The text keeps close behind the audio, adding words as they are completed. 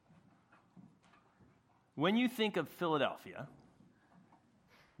When you think of Philadelphia,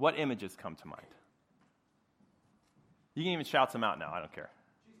 what images come to mind? You can even shout some out now. I don't care.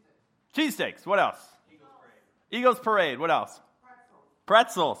 Cheesesteaks. What else? Eagles Parade. What else?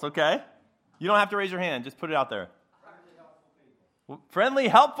 Pretzels. Okay. You don't have to raise your hand. Just put it out there. Friendly,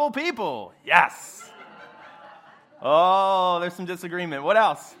 helpful people. Yes. Oh, there's some disagreement. What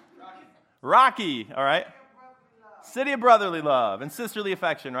else? Rocky. All right. City of brotherly love and sisterly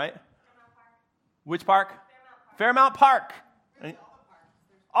affection, right? Which park? Fairmount Park.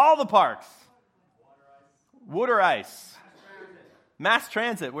 All the parks. Water ice. Mass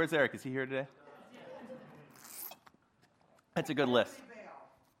transit. Where's Eric? Is he here today? That's a good list.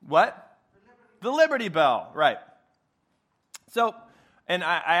 What? The Liberty Bell. Right. So, and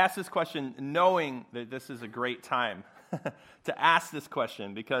I asked this question knowing that this is a great time to ask this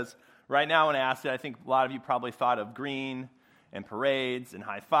question, because right now when I asked it, I think a lot of you probably thought of green and parades and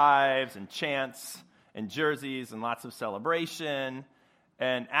high fives and chants and jerseys and lots of celebration.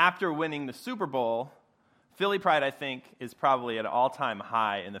 And after winning the Super Bowl, Philly pride, I think, is probably at an all-time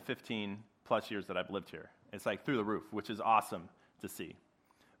high in the 15-plus years that I've lived here. It's like through the roof, which is awesome to see.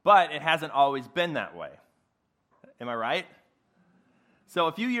 But it hasn't always been that way. Am I right? So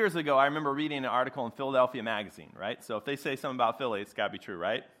a few years ago, I remember reading an article in Philadelphia Magazine, right? So if they say something about Philly, it's got to be true,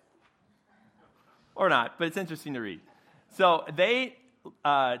 right? Or not, but it's interesting to read. So they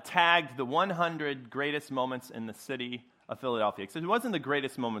tagged the 100 greatest moments in the city of Philadelphia. So it wasn't the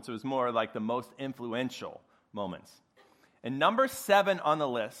greatest moments, it was more like the most influential moments. And number 7 on the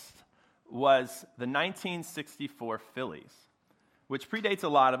list was the 1964 Phillies, which predates a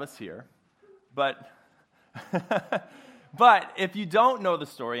lot of us here. But but if you don't know the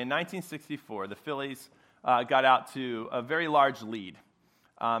story, in 1964, the Phillies got out to a very large lead.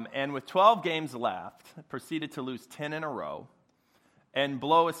 And with 12 games left, proceeded to lose 10 in a row and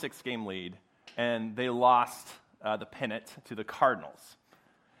blow a 6-game lead. And they lost the pennant to the Cardinals.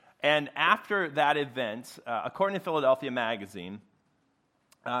 And after that event, according to Philadelphia Magazine,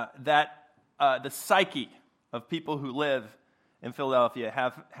 the psyche of people who live in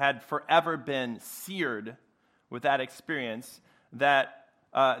Philadelphia had forever been seared with that experience, that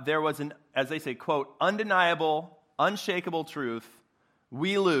there was an, as they say, quote, undeniable, unshakable truth: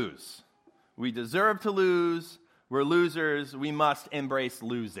 we lose. We deserve to lose. We're losers. We must embrace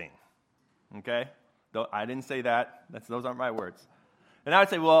losing. Okay? Though I didn't say that. Those aren't my words. And I would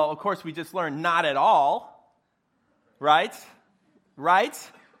say, well, of course, we just learned not at all. Right? Right?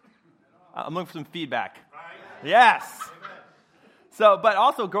 I'm looking for some feedback. Right. Yes. Amen. So, but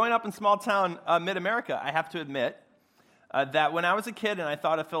also, growing up in small town mid-America, I have to admit that when I was a kid and I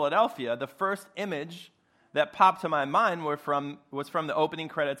thought of Philadelphia, the first image that popped to my mind was from the opening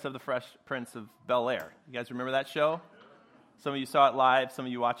credits of The Fresh Prince of Bel-Air. You guys remember that show? Some of you saw it live. Some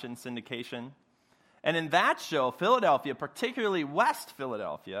of you watch it in syndication. And in that show, Philadelphia, particularly West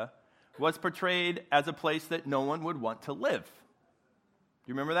Philadelphia, was portrayed as a place that no one would want to live. Do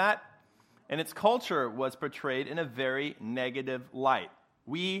you remember that? And its culture was portrayed in a very negative light.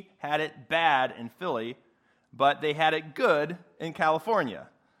 We had it bad in Philly, but they had it good in California.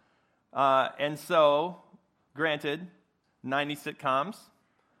 And so, granted, 90 sitcoms,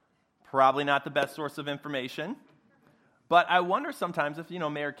 probably not the best source of information. But I wonder sometimes if,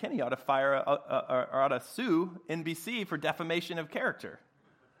 Mayor Kinney ought to fire or ought to sue NBC for defamation of character.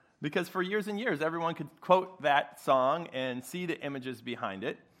 Because for years and years, everyone could quote that song and see the images behind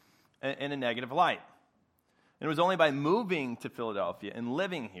it in a negative light. And it was only by moving to Philadelphia and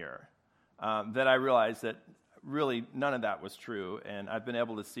living here that I realized that really none of that was true, and I've been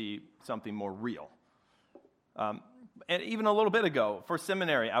able to see something more real. And even a little bit ago, for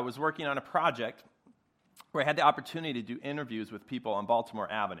seminary, I was working on a project where I had the opportunity to do interviews with people on Baltimore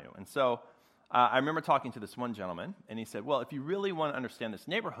Avenue. And so I remember talking to this one gentleman, and he said, well, if you really want to understand this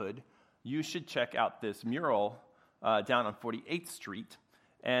neighborhood, you should check out this mural down on 48th Street,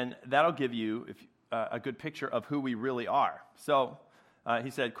 and that'll give you a good picture of who we really are. So he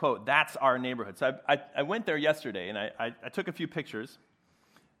said, quote, that's our neighborhood. So I went there yesterday, and I took a few pictures,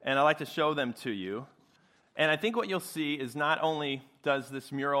 and I'd like to show them to you. And I think what you'll see is not only does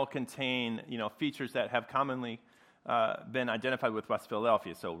this mural contain, features that have commonly been identified with West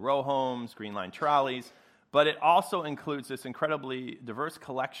Philadelphia, so row homes, Green Line trolleys, but it also includes this incredibly diverse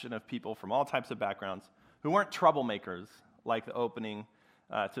collection of people from all types of backgrounds who weren't troublemakers like the opening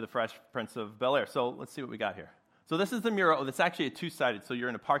to the Fresh Prince of Bel-Air. So let's see what we got here. So this is the mural. It's actually a two-sided, so you're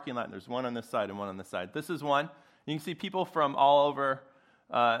in a parking lot, and there's one on this side and one on this side. This is one. You can see people from all over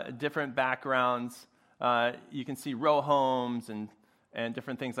different backgrounds. You can see row homes and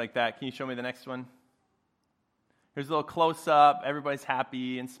different things like that. Can you show me the next one? Here's a little close-up. Everybody's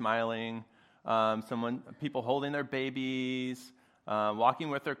happy and smiling. people holding their babies, walking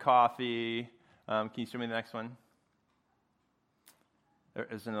with their coffee. Can you show me the next one? There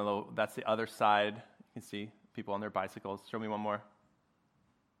is another. That's the other side. You can see people on their bicycles. Show me one more.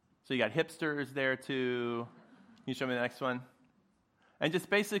 So you got hipsters there too. Can you show me the next one? And just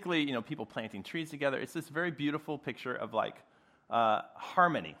basically, people planting trees together. It's this very beautiful picture of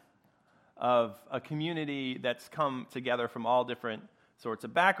harmony, of a community that's come together from all different sorts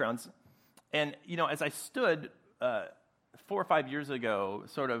of backgrounds. And, as I stood 4 or 5 years ago,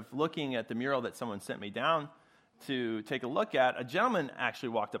 sort of looking at the mural that someone sent me down to take a look at, a gentleman actually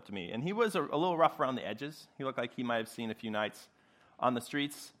walked up to me. And he was a little rough around the edges. He looked like he might have seen a few nights on the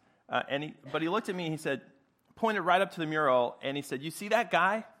streets. But he looked at me and he said, pointed right up to the mural, and he said, "You see that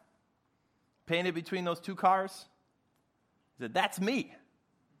guy painted between those two cars?" He said, "That's me."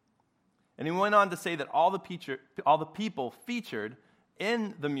 And he went on to say that all the people featured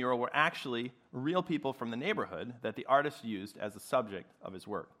in the mural were actually real people from the neighborhood that the artist used as the subject of his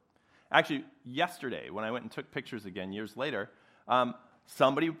work. Actually, yesterday, when I went and took pictures again years later,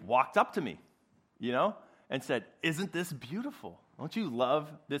 somebody walked up to me, and said, "Isn't this beautiful? Don't you love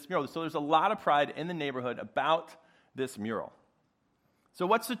this mural?" So there's a lot of pride in the neighborhood about this mural. So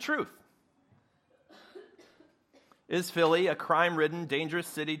what's the truth? Is Philly a crime-ridden, dangerous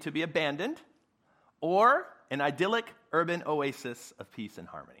city to be abandoned, or an idyllic urban oasis of peace and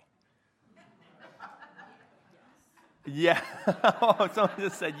harmony? Yeah. Someone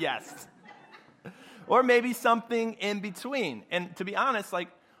just said yes. Or maybe something in between. And to be honest,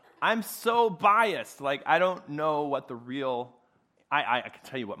 I'm so biased. I don't know what the real... I can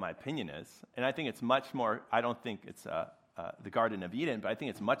tell you what my opinion is. And I think it's much more... I don't think it's the Garden of Eden, but I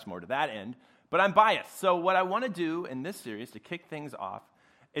think it's much more to that end. But I'm biased. So what I want to do in this series to kick things off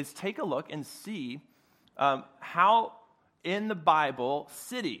is take a look and see how in the Bible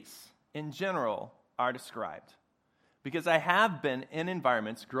cities in general are described. Because I have been in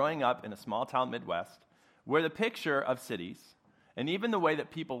environments growing up in a small town Midwest where the picture of cities and even the way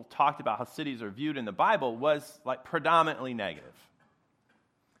that people talked about how cities are viewed in the Bible was predominantly negative.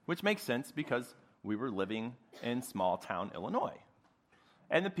 Which makes sense because we were living in small town Illinois.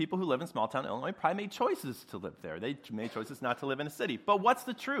 And the people who live in small town Illinois probably made choices to live there. They made choices not to live in a city. But what's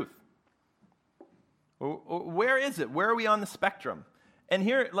the truth? Where is it? Where are we on the spectrum? And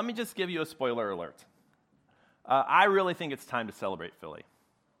here, let me just give you a spoiler alert. I really think it's time to celebrate Philly.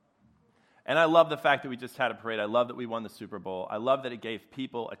 And I love the fact that we just had a parade. I love that we won the Super Bowl. I love that it gave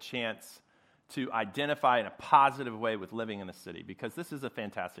people a chance to identify in a positive way with living in a city, because this is a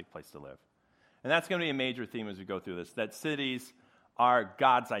fantastic place to live. And that's going to be a major theme as we go through this, that cities are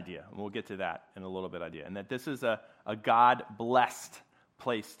God's idea. And we'll get to that in a little bit, and that this is a God-blessed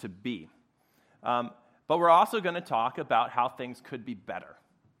place to be. But we're also going to talk about how things could be better.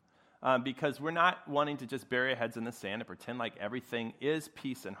 Because we're not wanting to just bury our heads in the sand and pretend like everything is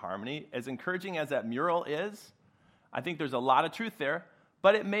peace and harmony. As encouraging as that mural is, I think there's a lot of truth there,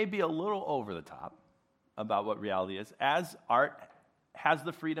 but it may be a little over the top about what reality is, as art has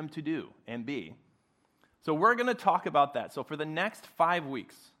the freedom to do and be. So we're going to talk about that. So for the next 5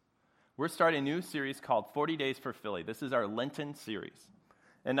 weeks, we're starting a new series called 40 Days for Philly. This is our Lenten series.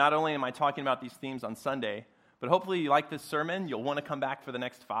 And not only am I talking about these themes on Sunday, but hopefully you like this sermon, you'll want to come back for the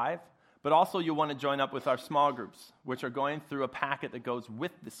next 5. But also you'll want to join up with our small groups, which are going through a packet that goes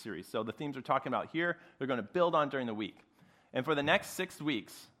with this series. So the themes we're talking about here, they're going to build on during the week. And for the next 6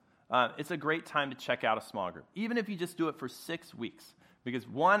 weeks, it's a great time to check out a small group, even if you just do it for 6 weeks. Because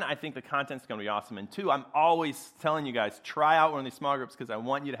 1, I think the content's going to be awesome. And 2, I'm always telling you guys, try out one of these small groups because I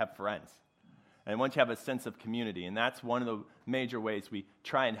want you to have friends. And I want you to have a sense of community. And that's one of the major ways we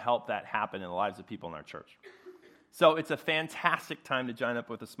try and help that happen in the lives of people in our church. So it's a fantastic time to join up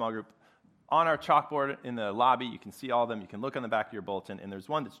with a small group. On our chalkboard in the lobby, you can see all of them. You can look on the back of your bulletin. And there's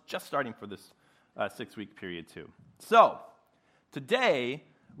one that's just starting for this 6-week period too. So today,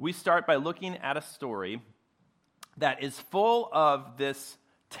 we start by looking at a story that is full of this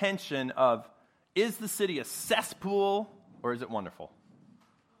tension of, is the city a cesspool or is it wonderful?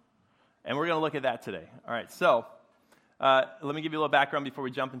 And we're going to look at that today. All right, so let me give you a little background before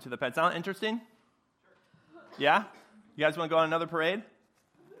we jump into the pet. Sound interesting? Yeah? You guys want to go on another parade?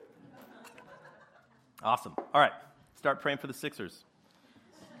 Awesome. All right, start praying for the Sixers.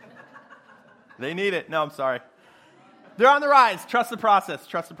 They need it. No, I'm sorry. They're on the rise. Trust the process.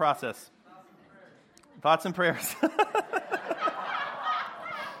 Trust the process. Thoughts and prayers.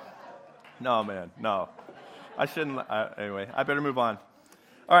 No, man. No. I shouldn't. Anyway, I better move on.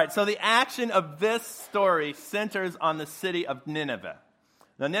 All right, so the action of this story centers on the city of Nineveh.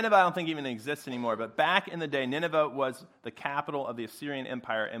 Now, Nineveh I don't think even exists anymore, but back in the day, Nineveh was the capital of the Assyrian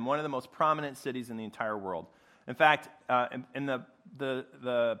Empire and one of the most prominent cities in the entire world. In fact, in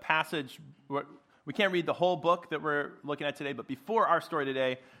the passage, we can't read the whole book that we're looking at today, but before our story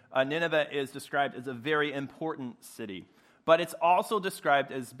today, Nineveh is described as a very important city. But it's also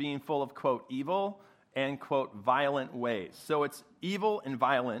described as being full of, quote, evil and, quote, violent ways. So it's evil and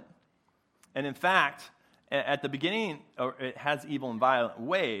violent. And in fact, at the beginning, it has evil and violent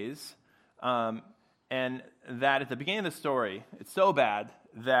ways. And that at the beginning of the story, it's so bad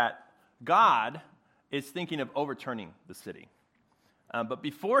that God is thinking of overturning the city. But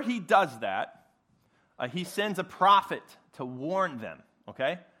before he does that, he sends a prophet to warn them,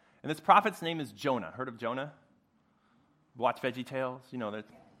 okay? And this prophet's name is Jonah. Heard of Jonah? Watch VeggieTales?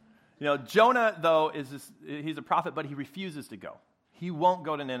 Jonah, though, he's a prophet, but he refuses to go. He won't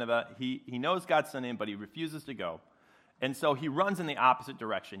go to Nineveh. He knows God's sent him, but he refuses to go. And so he runs in the opposite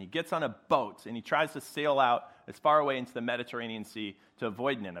direction. He gets on a boat, and he tries to sail out as far away into the Mediterranean Sea to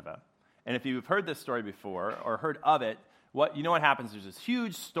avoid Nineveh. And if you've heard this story before or heard of it, what happens? There's this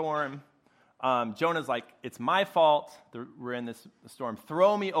huge storm. Jonah's like, it's my fault. We're in this storm.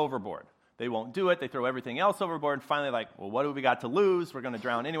 Throw me overboard. They won't do it. They throw everything else overboard. And finally, like, well, what do we got to lose? We're going to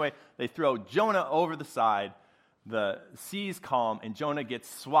drown anyway. They throw Jonah over the side. The sea's calm, and Jonah gets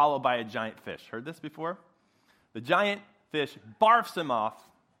swallowed by a giant fish. Heard this before? The giant fish barfs him off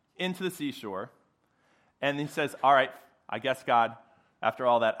into the seashore, and he says, all right, I guess, God, after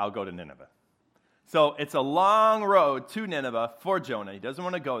all that, I'll go to Nineveh. So it's a long road to Nineveh for Jonah. He doesn't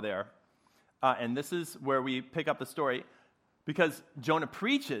want to go there. And this is where we pick up the story, because Jonah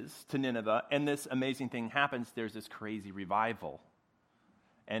preaches to Nineveh, and this amazing thing happens. There's this crazy revival.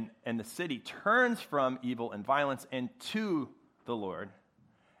 And the city turns from evil and violence and to the Lord.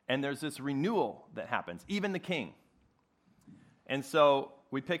 And there's this renewal that happens, even the king. And so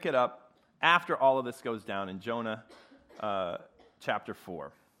we pick it up after all of this goes down in Jonah chapter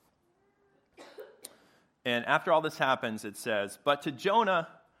 4. And after all this happens, it says, but to Jonah,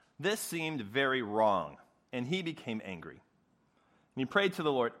 this seemed very wrong, and he became angry. And he prayed to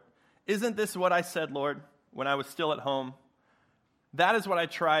the Lord, isn't this what I said, Lord, when I was still at home? That is what I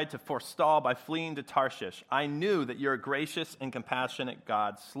tried to forestall by fleeing to Tarshish. I knew that you're a gracious and compassionate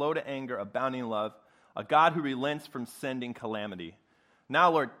God, slow to anger, abounding in love, a God who relents from sending calamity. Now,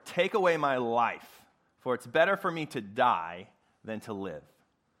 Lord, take away my life, for it's better for me to die than to live.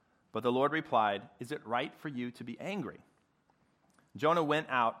 But the Lord replied, is it right for you to be angry? Jonah went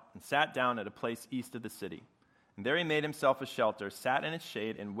out and sat down at a place east of the city. And there he made himself a shelter, sat in its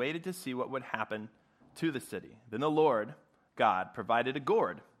shade, and waited to see what would happen to the city. Then the Lord God provided a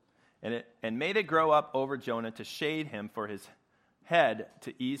gourd and made it grow up over Jonah to shade him for his head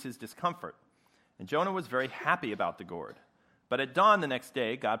to ease his discomfort. And Jonah was very happy about the gourd. But at dawn the next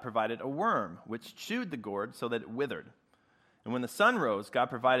day, God provided a worm, which chewed the gourd so that it withered. And when the sun rose, God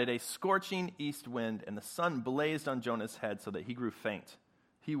provided a scorching east wind, and the sun blazed on Jonah's head so that he grew faint.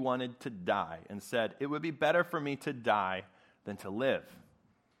 He wanted to die and said, it would be better for me to die than to live.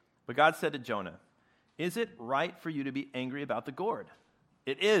 But God said to Jonah, is it right for you to be angry about the gourd?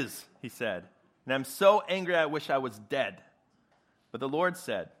 It is, he said, and I'm so angry I wish I was dead. But the Lord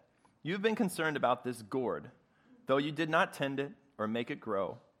said, you've been concerned about this gourd, though you did not tend it or make it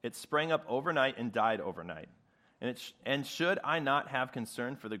grow. It sprang up overnight and died overnight. And should I not have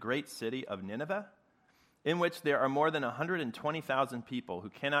concern for the great city of Nineveh, in which there are more than 120,000 people who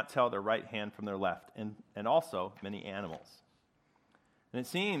cannot tell their right hand from their left, and also many animals? And it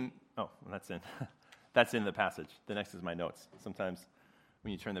seemed, that's in the passage. The next is my notes. Sometimes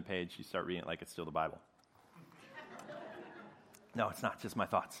when you turn the page, you start reading it like it's still the Bible. No, it's not, just my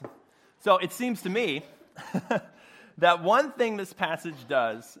thoughts. So it seems to me that one thing this passage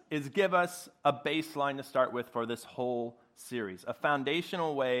does is give us a baseline to start with for this whole series, a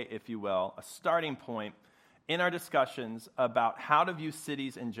foundational way, if you will, a starting point in our discussions about how to view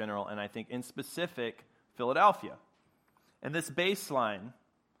cities in general, and I think in specific, Philadelphia. And this baseline,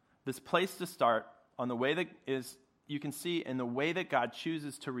 this place to start on the way that is, you can see in the way that God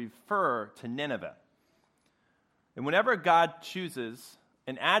chooses to refer to Nineveh. And whenever God chooses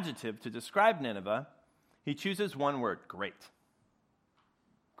an adjective to describe Nineveh, he chooses one word, great.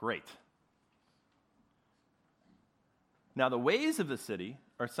 Great. Now, the ways of the city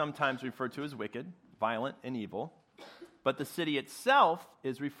are sometimes referred to as wicked, violent, and evil, but the city itself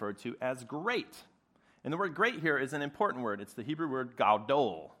is referred to as great. And the word great here is an important word. It's the Hebrew word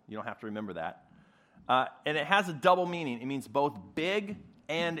gadol. You don't have to remember that. And it has a double meaning. It means both big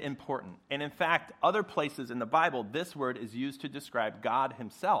and important. And in fact, other places in the Bible, this word is used to describe God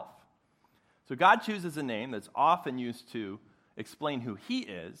himself. So God chooses a name that's often used to explain who he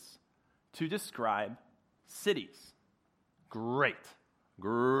is to describe cities. Great.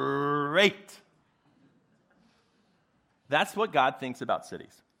 Great. That's what God thinks about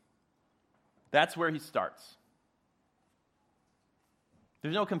cities. That's where he starts.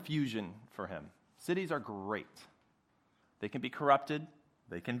 There's no confusion for him. Cities are great. They can be corrupted.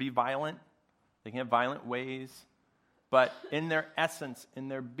 They can be violent. They can have violent ways. But in their essence, in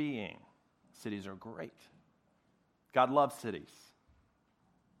their being, cities are great. God loves cities.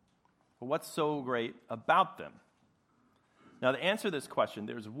 But what's so great about them? Now, to answer this question,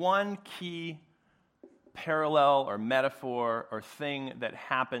 there's one key parallel or metaphor or thing that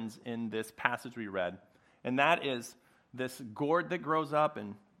happens in this passage we read, and that is this gourd that grows up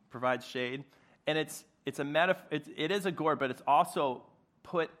and provides shade. And it is a gourd, but it's also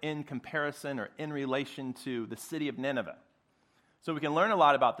put in comparison or in relation to the city of Nineveh. So we can learn a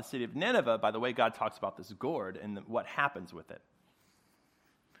lot about the city of Nineveh by the way God talks about this gourd and what happens with it.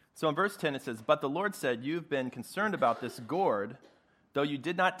 So in verse 10 it says, "But the Lord said, you've been concerned about this gourd, though you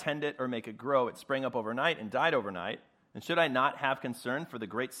did not tend it or make it grow. It sprang up overnight and died overnight. And should I not have concern for the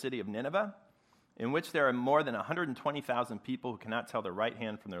great city of Nineveh, in which there are more than 120,000 people who cannot tell their right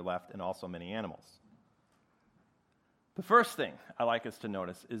hand from their left, and also many animals?" The first thing I like us to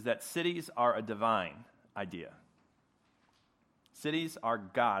notice is that cities are a divine idea. Cities are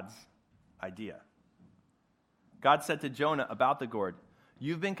God's idea. God said to Jonah about the gourd,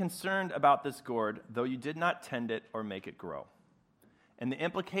 "You've been concerned about this gourd, though you did not tend it or make it grow." And the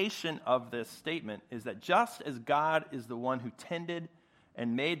implication of this statement is that just as God is the one who tended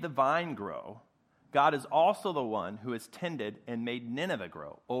and made the vine grow, God is also the one who has tended and made Nineveh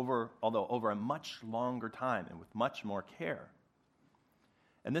grow, although over a much longer time and with much more care.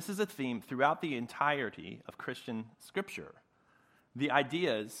 And this is a theme throughout the entirety of Christian Scripture. The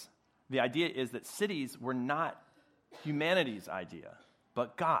idea is that cities were not humanity's idea,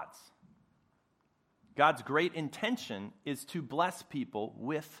 but God's. God's great intention is to bless people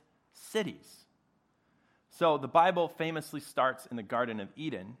with cities. So the Bible famously starts in the Garden of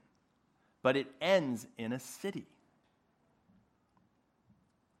Eden, but it ends in a city.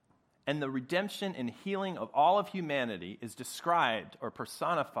 And the redemption and healing of all of humanity is described or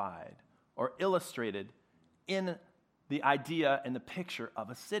personified or illustrated in the idea and the picture of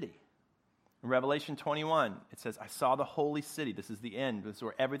a city. In Revelation 21, it says, "I saw the holy city." This is the end. This is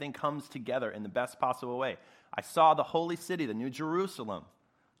where everything comes together in the best possible way. "I saw the holy city, the New Jerusalem,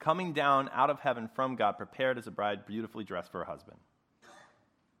 coming down out of heaven from God, prepared as a bride, beautifully dressed for her husband."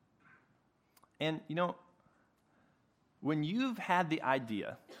 And, when you've had the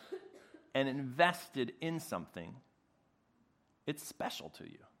idea and invested in something, it's special to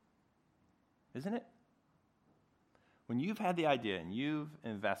you, isn't it? When you've had the idea and you've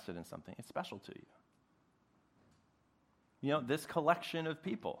invested in something, it's special to you. This collection of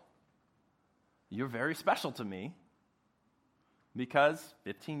people, you're very special to me because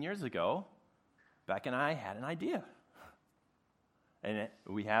 15 years ago, Beck and I had an idea. And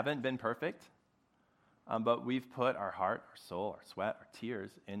we haven't been perfect, but we've put our heart, our soul, our sweat, our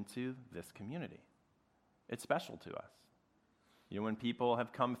tears into this community. It's special to us. When people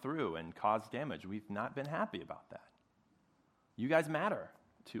have come through and caused damage, we've not been happy about that. You guys matter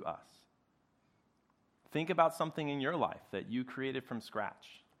to us. Think about something in your life that you created from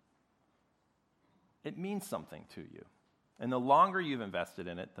scratch. It means something to you. And the longer you've invested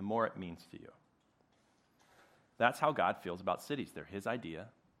in it, the more it means to you. That's how God feels about cities. They're his idea.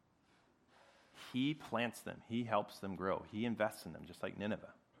 He plants them. He helps them grow. He invests in them, just like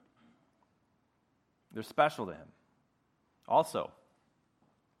Nineveh. They're special to him. Also,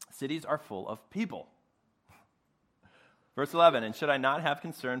 cities are full of people. Verse 11, "And should I not have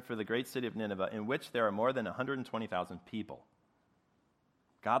concern for the great city of Nineveh, in which there are more than 120,000 people?"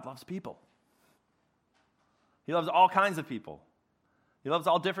 God loves people. He loves all kinds of people. He loves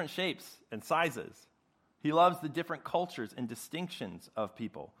all different shapes and sizes. He loves the different cultures and distinctions of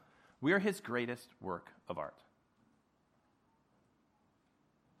people. We are his greatest work of art.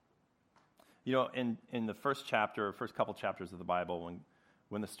 In the first couple chapters of the Bible,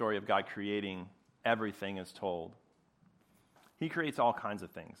 when the story of God creating everything is told, he creates all kinds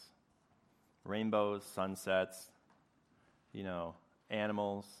of things. Rainbows, sunsets,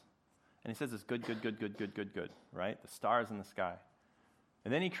 animals. And he says it's good, good, good, good, good, good, good, right? The stars in the sky.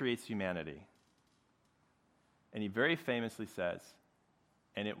 And then he creates humanity. And he very famously says,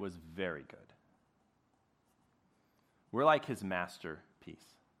 "And it was very good." We're like his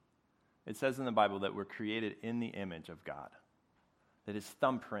masterpiece. It says in the Bible that we're created in the image of God, that his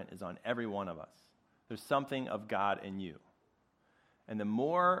thumbprint is on every one of us. There's something of God in you. And the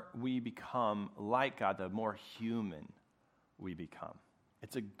more we become like God, the more human we become.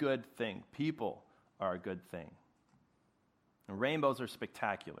 It's a good thing. People are a good thing. And rainbows are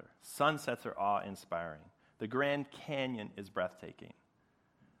spectacular. Sunsets are awe-inspiring. The Grand Canyon is breathtaking.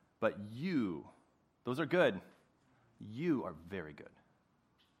 But you, those are good. You are very good.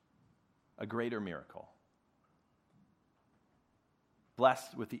 A greater miracle.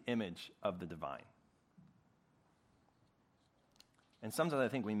 Blessed with the image of the divine. And sometimes I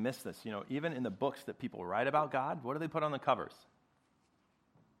think we miss this. You know, even in the books that people write about God, what do they put on the covers?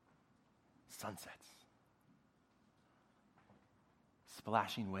 Sunsets.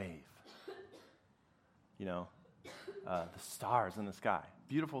 Splashing wave. You know, the stars in the sky.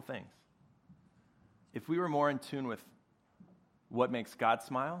 Beautiful things. If we were more in tune with what makes God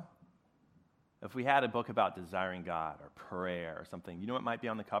smile, if we had a book about desiring God or prayer or something, you know what might be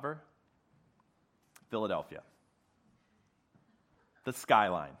on the cover? Philadelphia. The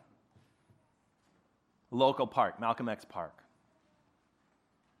skyline. Local park, Malcolm X Park.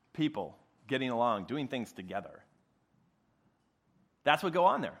 People getting along, doing things together. That's what go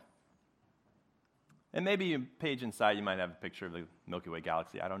on there. And maybe a page inside you might have a picture of the Milky Way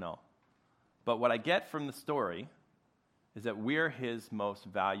galaxy, I don't know. But what I get from the story is that we're his most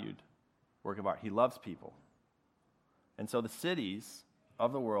valued work of art. He loves people. And so the cities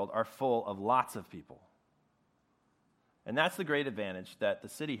of the world are full of lots of people. And that's the great advantage that the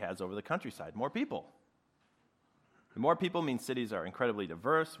city has over the countryside. More people. And more people means cities are incredibly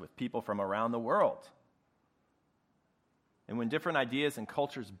diverse with people from around the world. And when different ideas and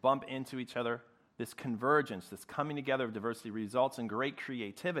cultures bump into each other, this convergence, this coming together of diversity results in great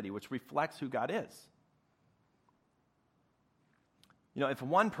creativity, which reflects who God is. You know, if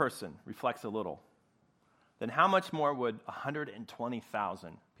one person reflects a little, then how much more would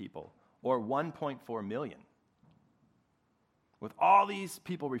 120,000 people, or 1.4 million? With all these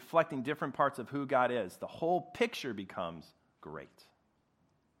people reflecting different parts of who God is, the whole picture becomes great.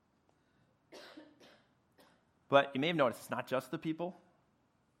 But you may have noticed it's not just the people.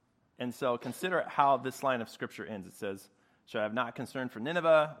 And so consider how this line of scripture ends. It says, "Should I have not concern for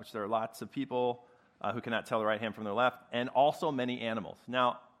Nineveh, which there are lots of people who cannot tell the right hand from their left, and also many animals."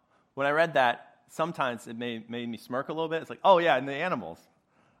 Now, when I read that, sometimes it made me smirk a little bit. It's like, oh yeah, and the animals.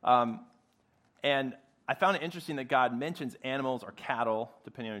 And I found it interesting that God mentions animals or cattle,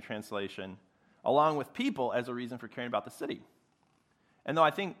 depending on your translation, along with people as a reason for caring about the city. And though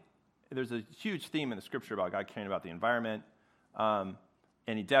I think there's a huge theme in the scripture about God caring about the environment, and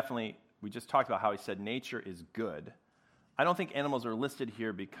we just talked about how he said nature is good. I don't think animals are listed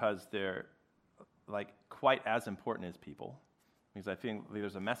here because they're like quite as important as people. Because I think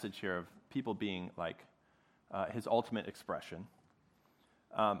there's a message here of people being like his ultimate expression.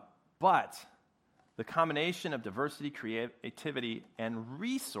 But the combination of diversity, creativity, and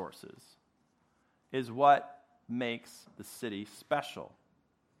resources is what makes the city special.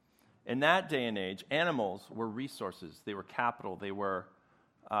 In that day and age, animals were resources. They were capital. They were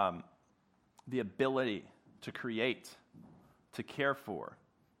the ability to create, to care for,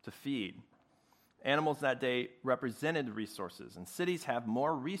 to feed. Animals that day represented resources, and cities have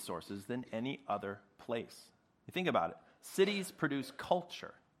more resources than any other place. You think about it. Cities produce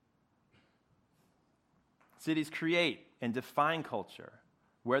culture. Cities create and define culture.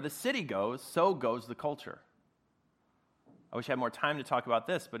 Where the city goes, so goes the culture. I wish I had more time to talk about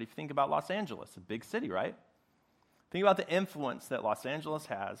this, but if you think about Los Angeles, a big city, right? Think about the influence that Los Angeles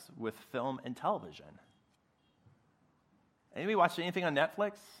has with film and television. Anybody watched anything on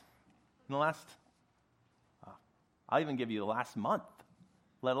Netflix in the last, I'll even give you the last month,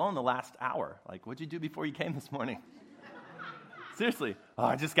 let alone the last hour. Like, what'd you do before you came this morning? Seriously. Oh,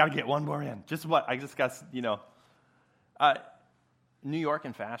 I just got to get one more in. Just what? I just got, New York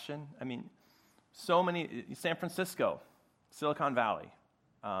and fashion. I mean, so many, San Francisco, Silicon Valley,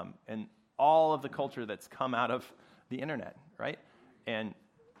 and all of the culture that's come out of the internet, right? And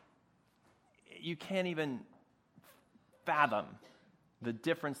you can't even fathom the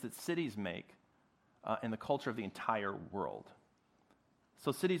difference that cities make in the culture of the entire world.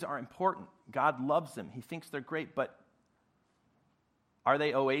 So cities are important. God loves them. He thinks they're great, but are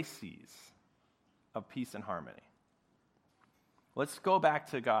they oases of peace and harmony? Let's go back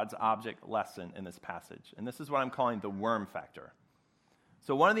to God's object lesson in this passage. And this is what I'm calling the worm factor.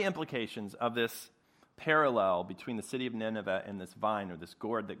 So one of the implications of this parallel between the city of Nineveh and this vine or this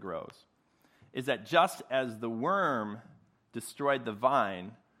gourd that grows is that just as the worm destroyed the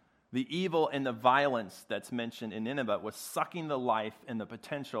vine, the evil and the violence that's mentioned in Nineveh was sucking the life and the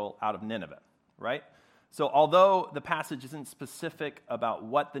potential out of Nineveh, right? So although the passage isn't specific about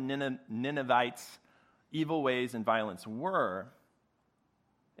what the Ninevites' evil ways and violence were,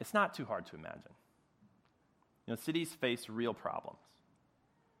 it's not too hard to imagine. Cities face real problems.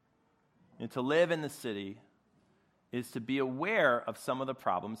 And to live in the city is to be aware of some of the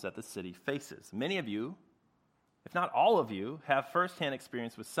problems that the city faces. Many of you, if not all of you, have firsthand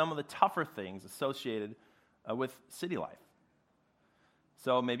experience with some of the tougher things associated with city life.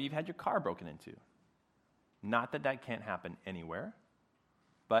 So maybe you've had your car broken into. Not that that can't happen anywhere,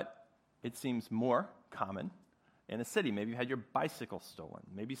 but it seems more common in a city. Maybe you had your bicycle stolen.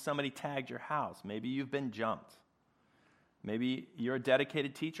 Maybe somebody tagged your house. Maybe you've been jumped. Maybe you're a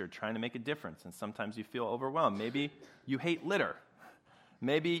dedicated teacher trying to make a difference, and sometimes you feel overwhelmed. Maybe you hate litter.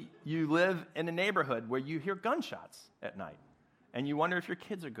 Maybe you live in a neighborhood where you hear gunshots at night, and you wonder if your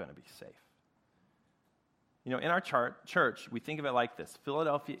kids are going to be safe. In our church, we think of it like this.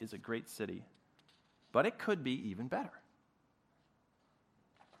 Philadelphia is a great city, but it could be even better.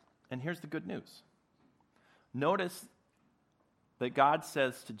 And here's the good news. Notice that God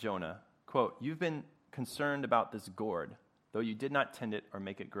says to Jonah, quote, "You've been concerned about this gourd, though you did not tend it or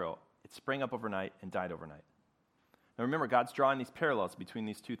make it grow. It sprang up overnight and died overnight." Now remember, God's drawing these parallels between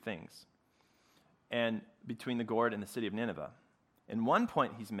these two things, and between the gourd and the city of Nineveh. And one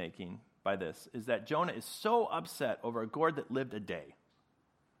point he's making by this is that Jonah is so upset over a gourd that lived a day,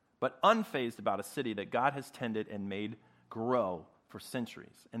 but unfazed about a city that God has tended and made grow for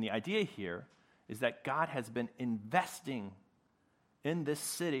centuries. And the idea here is that God has been investing in this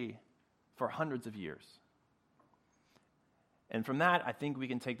city for hundreds of years. And from that, I think we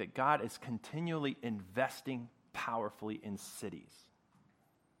can take that God is continually investing powerfully in cities.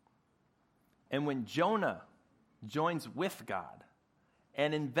 And when Jonah joins with God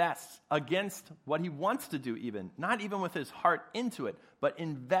and invests against what he wants to do even, not even with his heart into it, but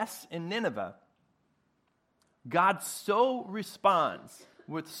invests in Nineveh, God so responds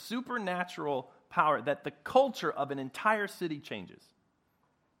with supernatural power that the culture of an entire city changes.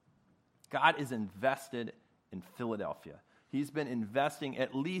 God is invested in Philadelphia. He's been investing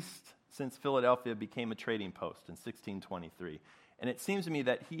at least since Philadelphia became a trading post in 1623. And it seems to me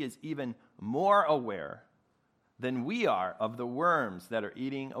that he is even more aware than we are of the worms that are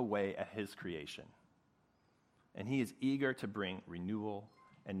eating away at his creation. And he is eager to bring renewal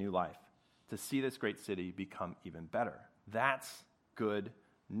and new life, to see this great city become even better. That's good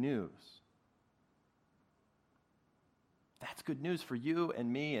news. That's good news for you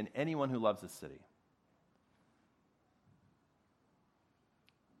and me and anyone who loves this city.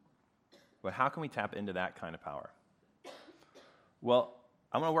 But how can we tap into that kind of power? Well,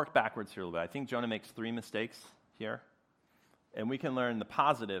 I'm going to work backwards here a little bit. I think Jonah makes 3 mistakes here, and we can learn the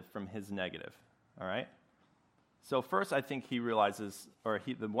positive from his negative, all right? So first, I think he realizes,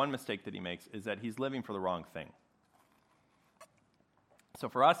 the one mistake that he makes is that he's living for the wrong thing. So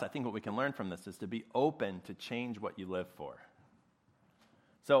for us, I think what we can learn from this is to be open to change what you live for.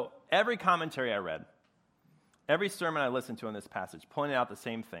 So every commentary I read, every sermon I listened to on this passage pointed out the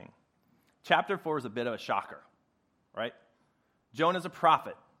same thing. Chapter 4 is a bit of a shocker, right? Jonah's a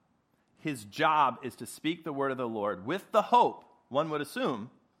prophet. His job is to speak the word of the Lord with the hope, one would assume,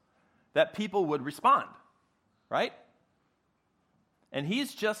 that people would respond, right? And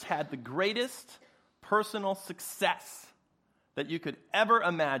he's just had the greatest personal success that you could ever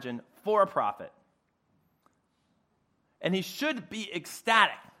imagine for a prophet. And he should be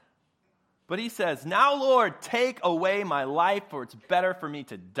ecstatic. But he says, "Now, Lord, take away my life, for it's better for me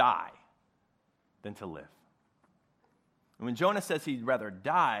to die than to live." And when Jonah says he'd rather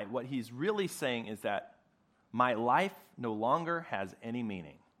die, what he's really saying is that my life no longer has any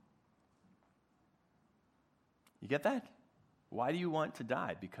meaning. You get that? Why do you want to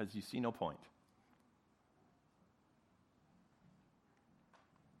die? Because you see no point.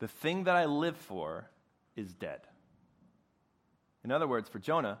 The thing that I live for is dead. In other words, for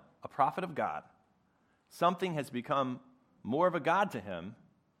Jonah, a prophet of God, something has become more of a god to him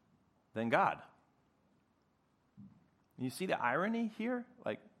than God. You see the irony here?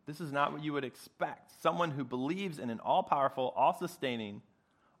 Like, this is not what you would expect. Someone who believes in an all-powerful, all-sustaining,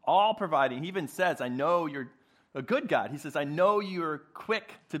 all-providing. He even says, "I know you're a good God." He says, "I know you're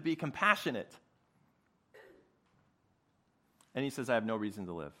quick to be compassionate." And he says, "I have no reason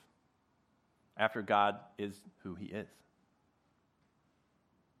to live," after God is who he is.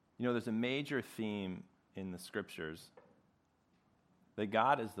 There's a major theme in the scriptures that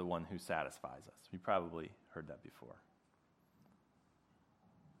God is the one who satisfies us. You probably heard that before.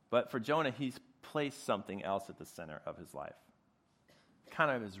 But for Jonah, he's placed something else at the center of his life. Kind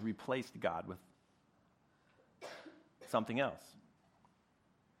of has replaced God with something else.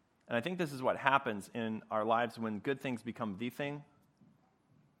 And I think this is what happens in our lives when good things become the thing.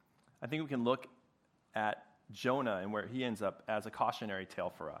 I think we can look at Jonah and where he ends up as a cautionary tale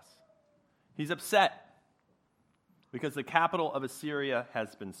for us. He's upset. because the capital of Assyria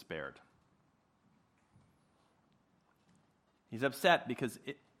has been spared. He's upset because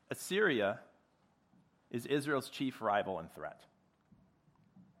Assyria is Israel's chief rival and threat.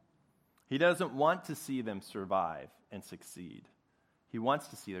 He doesn't want to see them survive and succeed. He wants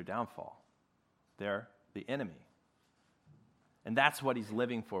to see their downfall. They're the enemy. And that's what he's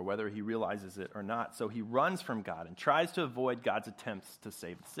living for, whether he realizes it or not. So he runs from God and tries to avoid God's attempts to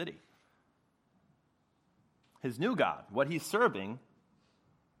save the city. His new God, what he's serving,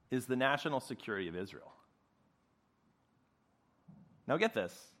 is the national security of Israel. Now get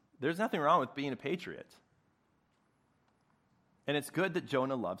this. There's nothing wrong with being a patriot. And it's good that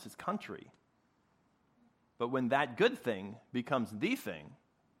Jonah loves his country. But when that good thing becomes the thing,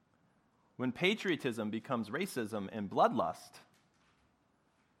 when patriotism becomes racism and bloodlust,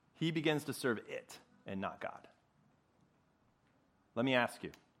 he begins to serve it and not God. Let me ask you,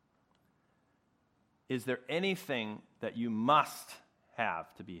 is there anything that you must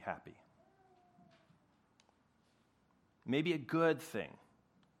have to be happy? Maybe a good thing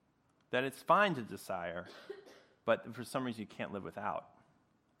that it's fine to desire, but for some reason you can't live without.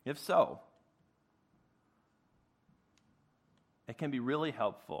 If so, it can be really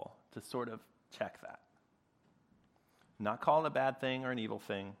helpful to sort of check that. Not call it a bad thing or an evil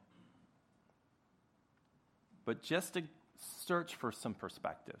thing, but just to search for some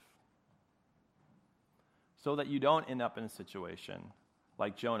perspective so that you don't end up in a situation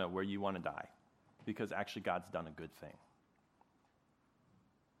like Jonah where you want to die because actually God's done a good thing.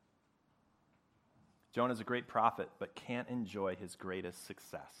 Jonah's a great prophet, but can't enjoy his greatest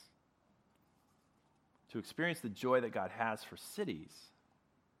success. To experience the joy that God has for cities,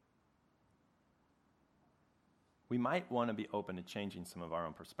 we might want to be open to changing some of our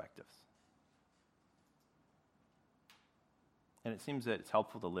own perspectives. And it seems that it's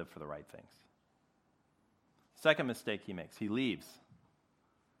helpful to live for the right things. Second mistake he makes, he leaves.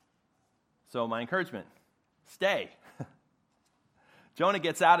 So my encouragement, stay. Jonah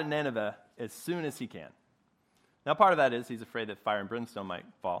gets out of Nineveh as soon as he can. Now part of that is he's afraid that fire and brimstone might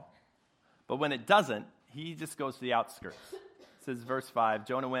fall. But when it doesn't, he just goes to the outskirts. It says, verse 5,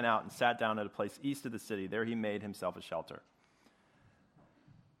 Jonah went out and sat down at a place east of the city. There he made himself a shelter.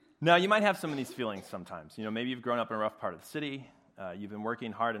 Now, you might have some of these feelings sometimes. You know, maybe you've grown up in a rough part of the city. You've been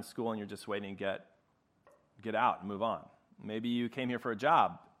working hard in school, and you're just waiting to get out and move on. Maybe you came here for a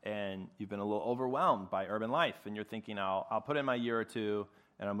job, and you've been a little overwhelmed by urban life, and you're thinking, I'll put in my year or two,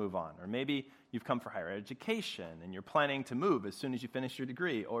 and I'll move on. Or maybe you've come for higher education, and you're planning to move as soon as you finish your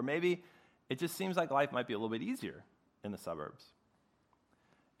degree. Or maybe it just seems like life might be a little bit easier in the suburbs.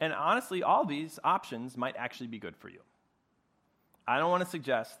 And honestly, all these options might actually be good for you. I don't want to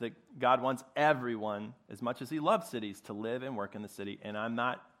suggest that God wants everyone, as much as he loves cities, to live and work in the city. And I'm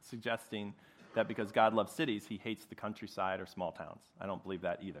not suggesting that because God loves cities, he hates the countryside or small towns. I don't believe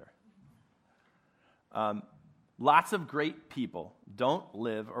that either. Lots of great people don't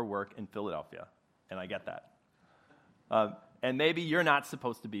live or work in Philadelphia, and I get that. And maybe you're not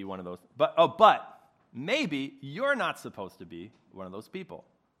supposed to be one of those. But maybe you're not supposed to be one of those people.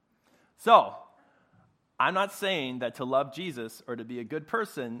 So, I'm not saying that to love Jesus or to be a good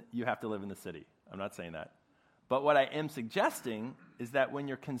person, you have to live in the city. I'm not saying that. But what I am suggesting is that when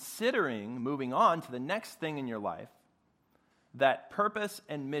you're considering moving on to the next thing in your life, that purpose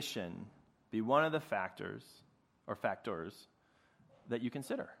and mission be one of the factors that you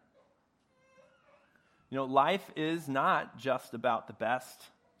consider. You know, life is not just about the best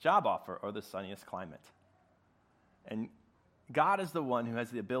job offer or the sunniest climate. And God is the one who has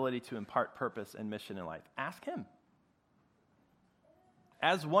the ability to impart purpose and mission in life. Ask him.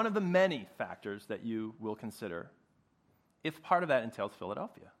 As one of the many factors that you will consider, if part of that entails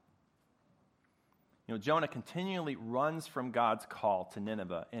Philadelphia. You know, Jonah continually runs from God's call to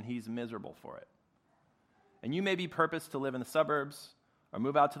Nineveh, and he's miserable for it. And you may be purposed to live in the suburbs, or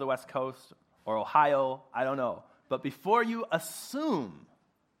move out to the West Coast, or Ohio, I don't know. But before you assume,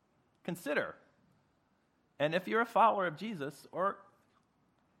 consider. And if you're a follower of Jesus or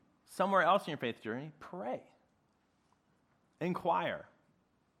somewhere else in your faith journey, pray. Inquire.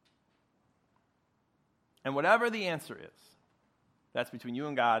 And whatever the answer is, that's between you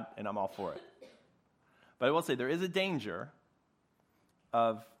and God, and I'm all for it. But I will say there is a danger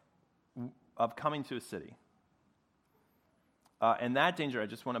of coming to a city. And that danger, I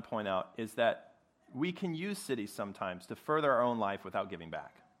just want to point out, is that we can use cities sometimes to further our own life without giving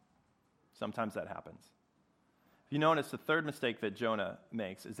back. Sometimes that happens. If you notice, the third mistake that Jonah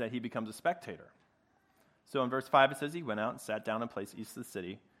makes is that he becomes a spectator. So in verse 5 it says he went out and sat down in a place east of the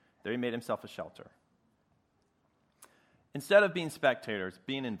city. There he made himself a shelter. Instead of being spectators,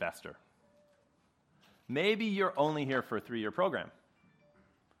 be an investor. Maybe you're only here for a 3-year program.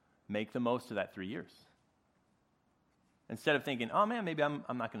 Make the most of that 3 years. Instead of thinking, oh man, maybe I'm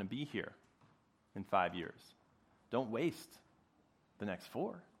not going to be here in 5 years. Don't waste the next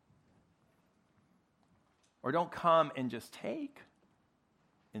 4. Or don't come and just take.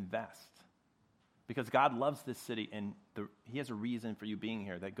 Invest. Because God loves this city, and He has a reason for you being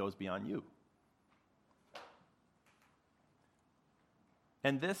here that goes beyond you.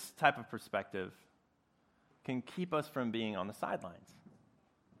 And this type of perspective can keep us from being on the sidelines.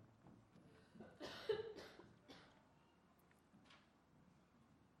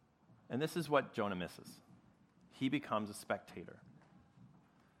 And this is what Jonah misses. He becomes a spectator.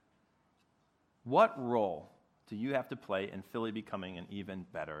 What role do you have to play in Philly becoming an even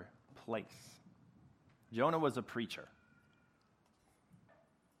better place? Jonah was a preacher.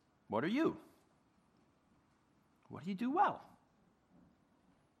 What are you? What do you do well?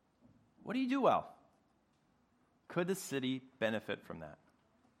 What do you do well? Could the city benefit from that?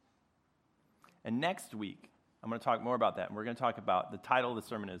 And next week, I'm going to talk more about that. And we're going to talk about, the title of the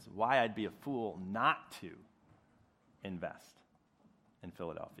sermon is Why I'd Be a Fool Not to Invest in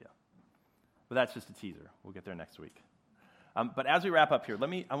Philadelphia. But that's just a teaser. We'll get there next week. But as we wrap up here,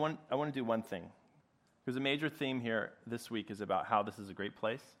 I want to do one thing. Because a major theme here this week is about how this is a great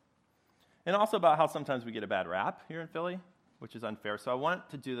place. And also about how sometimes we get a bad rap here in Philly, which is unfair. So I want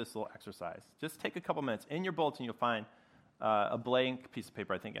to do this little exercise. Just take a couple minutes. In your bulletin, you'll find a blank piece of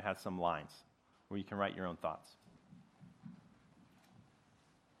paper. I think it has some lines where you can write your own thoughts.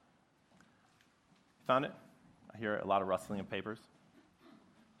 Found it? I hear a lot of rustling of papers.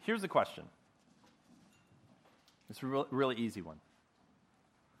 Here's the question. It's a really easy one.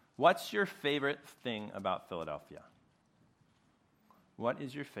 What's your favorite thing about Philadelphia? What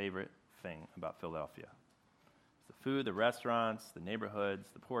is your favorite thing about Philadelphia? It's the food, the restaurants, the neighborhoods,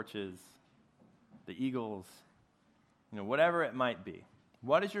 the porches, the Eagles, whatever it might be.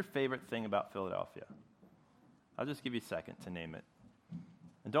 What is your favorite thing about Philadelphia? I'll just give you a second to name it.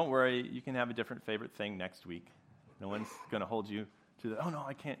 And don't worry, you can have a different favorite thing next week. No one's going to hold you to the, oh no,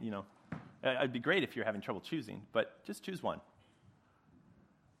 I can't, It'd be great if you're having trouble choosing, but just choose one.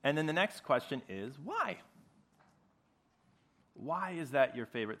 And then the next question is, why? Why is that your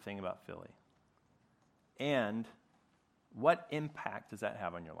favorite thing about Philly? And what impact does that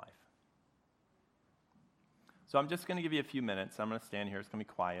have on your life? So I'm just going to give you a few minutes. I'm going to stand here. It's going to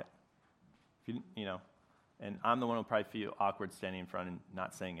be quiet. And I'm the one who'll probably feel awkward standing in front and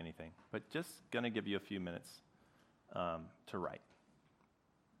not saying anything. But just going to give you a few minutes to write.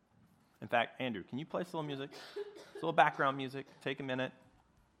 In fact, Andrew, can you play some little music? It's a little background music. Take a minute.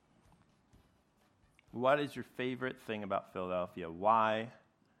 What is your favorite thing about Philadelphia? Why?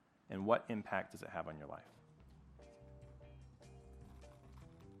 And what impact does it have on your life?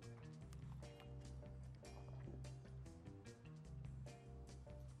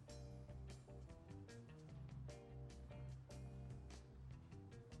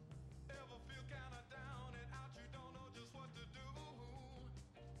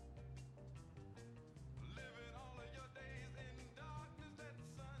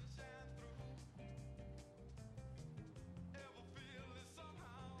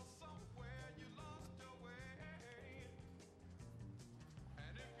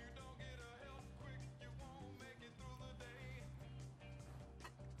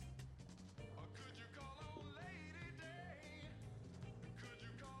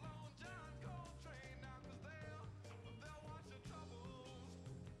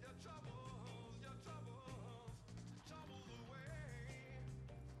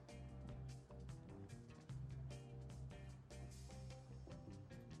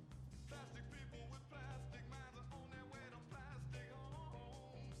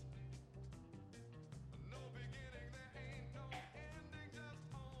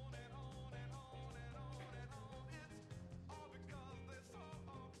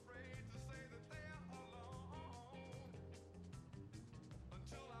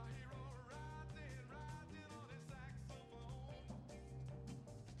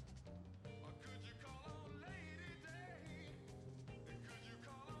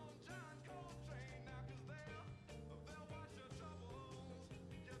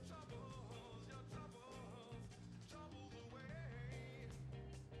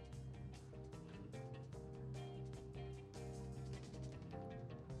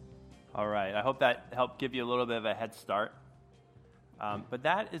 All right, I hope that helped give you a little bit of a head start. But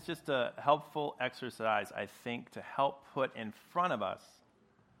that is just a helpful exercise, I think, to help put in front of us,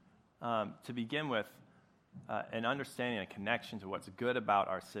 to begin with, an understanding, a connection to what's good about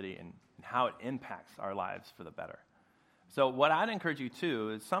our city and how it impacts our lives for the better. So what I'd encourage you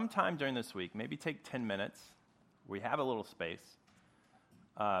to is sometime during this week, maybe take 10 minutes. We have a little space.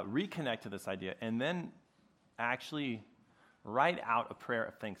 Reconnect to this idea, and then actually write out a prayer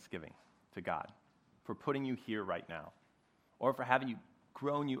of thanksgiving to God for putting you here right now, or for having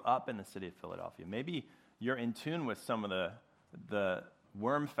grown you up in the city of Philadelphia. Maybe you're in tune with some of the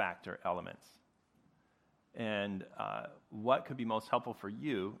worm factor elements. And what could be most helpful for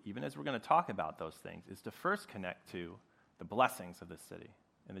you, even as we're going to talk about those things, is to first connect to the blessings of this city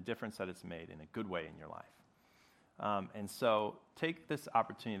and the difference that it's made in a good way in your life. And so take this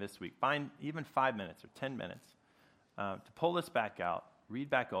opportunity this week. Find even 5 minutes or 10 minutes to pull this back out, read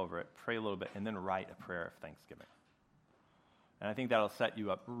back over it, pray a little bit, and then write a prayer of thanksgiving. And I think that'll set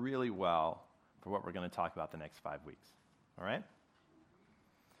you up really well for what we're going to talk about the next 5 weeks. All right?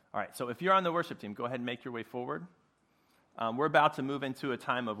 All right, so if you're on the worship team, go ahead and make your way forward. We're about to move into a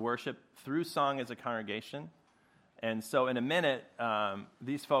time of worship through song as a congregation. And so in a minute,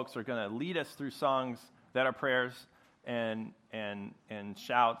 these folks are going to lead us through songs that are prayers and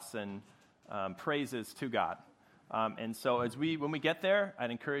shouts and praises to God. And so when we get there,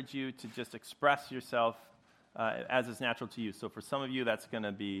 I'd encourage you to just express yourself as is natural to you. So for some of you, that's going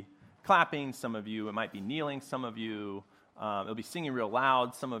to be clapping. Some of you, it might be kneeling. Some of you, it'll be singing real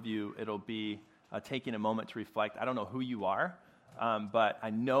loud. Some of you, it'll be taking a moment to reflect. I don't know who you are, but I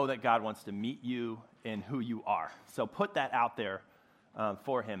know that God wants to meet you in who you are. So put that out there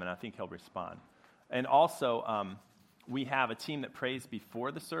for him, and I think he'll respond. And also, we have a team that prays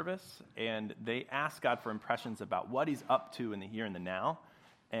before the service, and they ask God for impressions about what he's up to in the here and the now.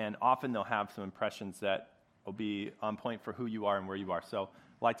 And often they'll have some impressions that will be on point for who you are and where you are. So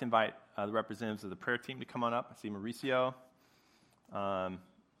I'd like to invite the representatives of the prayer team to come on up. I see Mauricio.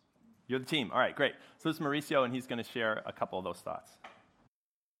 You're the team. All right, great. So this is Mauricio, and he's going to share a couple of those thoughts.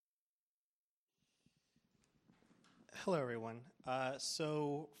 Hello, everyone.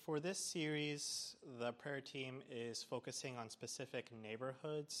 So for this series, the prayer team is focusing on specific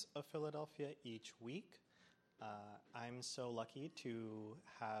neighborhoods of Philadelphia each week. I'm so lucky to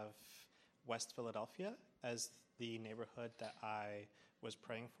have West Philadelphia as the neighborhood that I was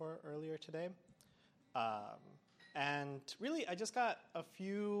praying for earlier today. And really, I just got a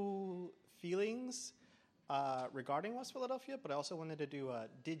few feelings regarding West Philadelphia, but I also wanted to do a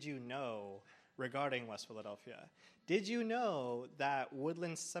Did You Know regarding West Philadelphia. Did you know that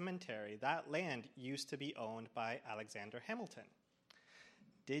Woodland Cemetery, that land used to be owned by Alexander Hamilton?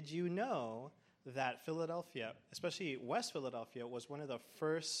 Did you know that Philadelphia, especially West Philadelphia, was one of the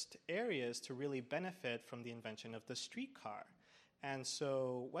first areas to really benefit from the invention of the streetcar? And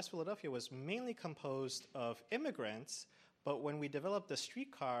so West Philadelphia was mainly composed of immigrants, but when we developed the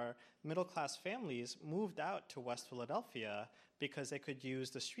streetcar, middle-class families moved out to West Philadelphia because they could use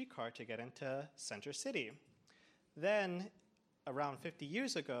the streetcar to get into Center City. Then, around 50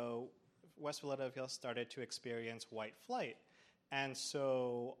 years ago, West Philadelphia started to experience white flight. And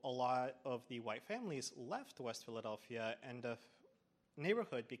so a lot of the white families left West Philadelphia, and the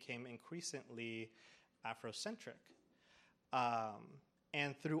neighborhood became increasingly Afrocentric.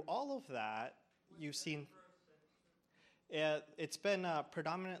 And through all of that, you've seen it's been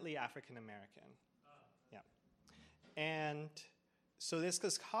predominantly African American. Yeah. And so this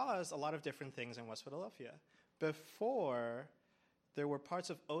has caused a lot of different things in West Philadelphia. Before, there were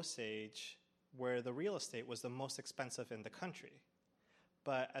parts of Osage where the real estate was the most expensive in the country.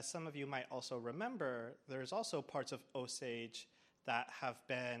 But as some of you might also remember, there's also parts of Osage that have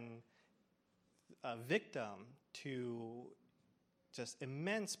been a victim to just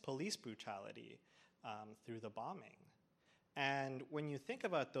immense police brutality through the bombing. And when you think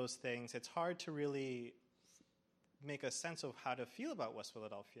about those things, it's hard to really make a sense of how to feel about West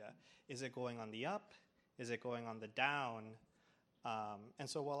Philadelphia. Is it going on the up? Is it going on the down? And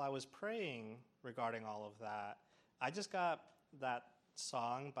so while I was praying regarding all of that, I just got that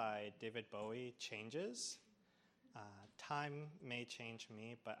song by David Bowie, Changes. Time may change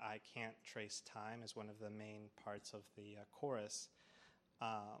me, but I can't trace time is one of the main parts of the chorus.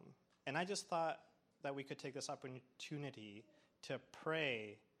 And I just thought that we could take this opportunity to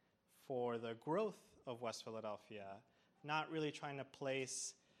pray for the growth of West Philadelphia, not really trying to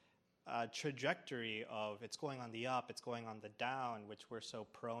place a trajectory of it's going on the up, it's going on the down, which we're so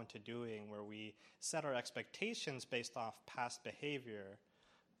prone to doing, where we set our expectations based off past behavior.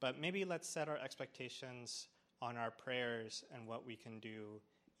 But maybe let's set our expectations on our prayers and what we can do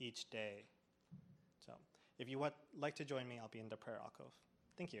each day. So if you would like to join me, I'll be in the prayer alcove.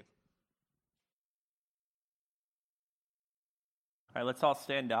 Thank you. All right, let's all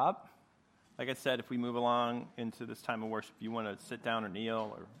stand up Like I said, if we move along into this time of worship, if you want to sit down or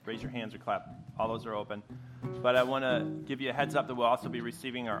kneel or raise your hands or clap, all those are open. But I want to give you a heads up that we'll also be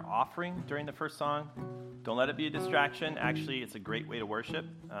receiving our offering during the first song. Don't let it be a distraction. Actually, it's a great way to worship.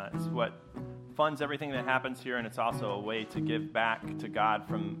 It's what funds everything that happens here, and it's also a way to give back to God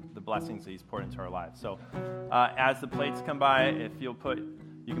from the blessings that he's poured into our lives. So as the plates come by, if you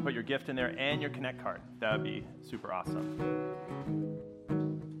can put your gift in there and your Connect card. That would be super awesome.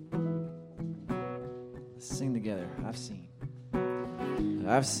 Let's sing together. I've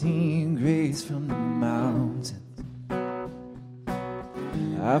seen grace from the mountains.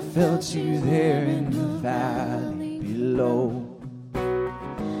 I felt you there in the valley below.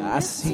 I see